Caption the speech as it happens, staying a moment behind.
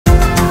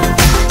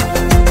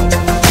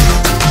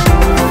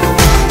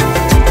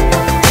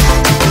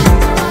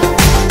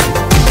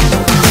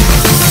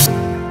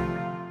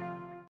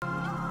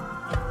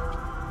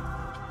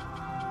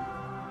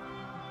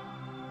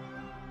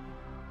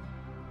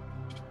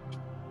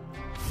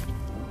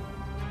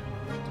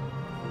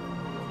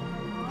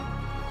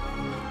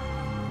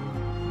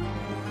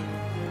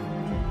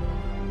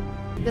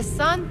The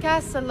sun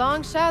casts a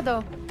long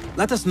shadow.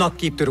 Let us not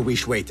keep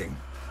Derwish waiting.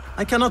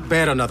 I cannot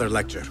bear another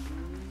lecture.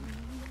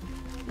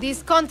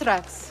 These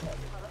contracts.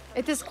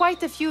 It is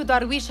quite a few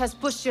Darwish has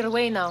pushed your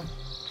way now.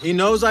 He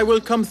knows I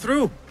will come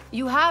through.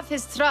 You have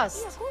his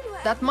trust.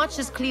 That much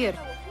is clear.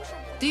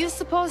 Do you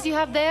suppose you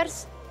have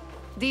theirs?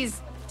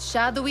 These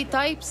shadowy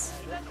types?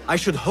 I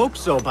should hope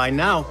so by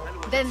now.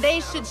 Then they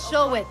should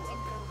show it.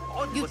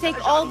 You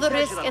take all the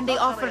risk and they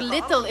offer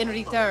little in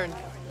return.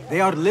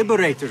 They are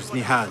liberators,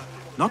 Nihal,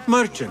 not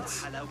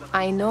merchants.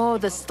 I know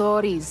the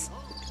stories.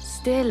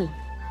 Still,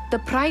 the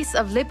price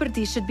of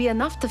liberty should be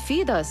enough to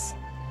feed us.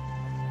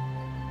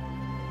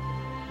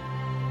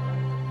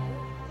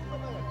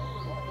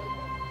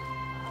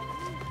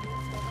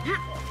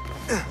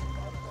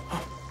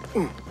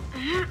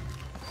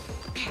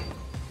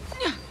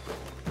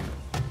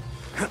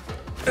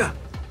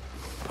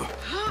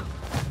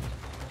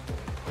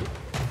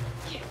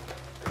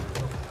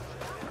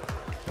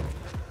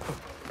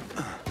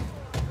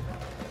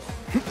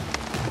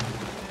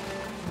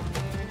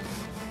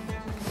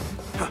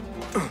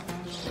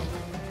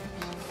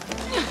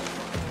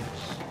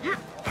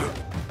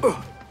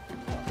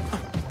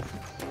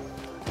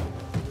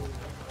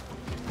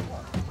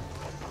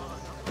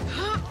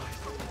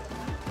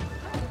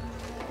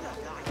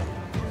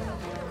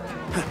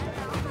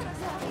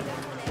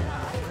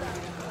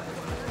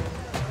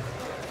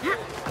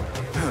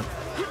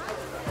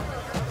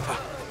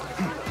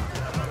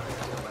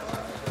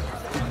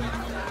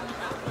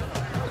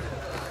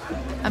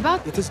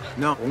 It is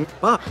no,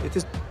 but it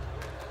is.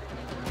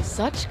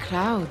 Such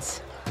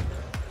crowds.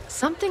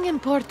 Something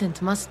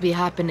important must be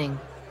happening.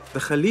 The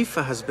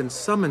Khalifa has been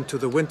summoned to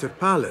the Winter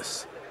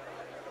Palace.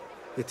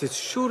 It is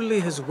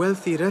surely his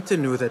wealthy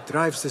retinue that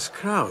drives this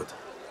crowd.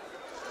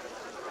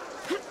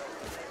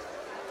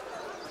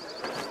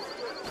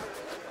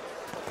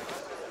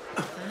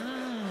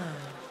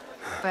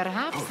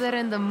 Perhaps they're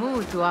in the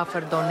mood to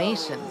offer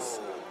donations.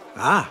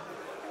 Ah,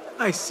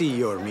 I see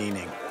your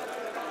meaning.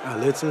 A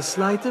little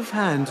sleight of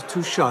hand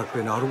to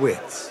sharpen our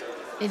wits.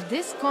 If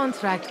this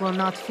contract will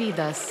not feed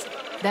us,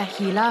 the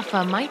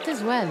Khilafah might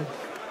as well.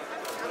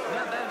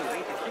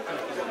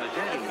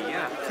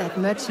 That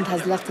merchant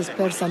has left his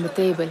purse on the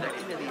table.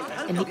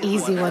 An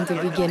easy one to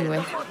begin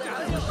with.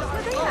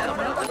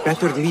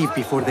 Better leave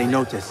before they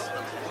notice.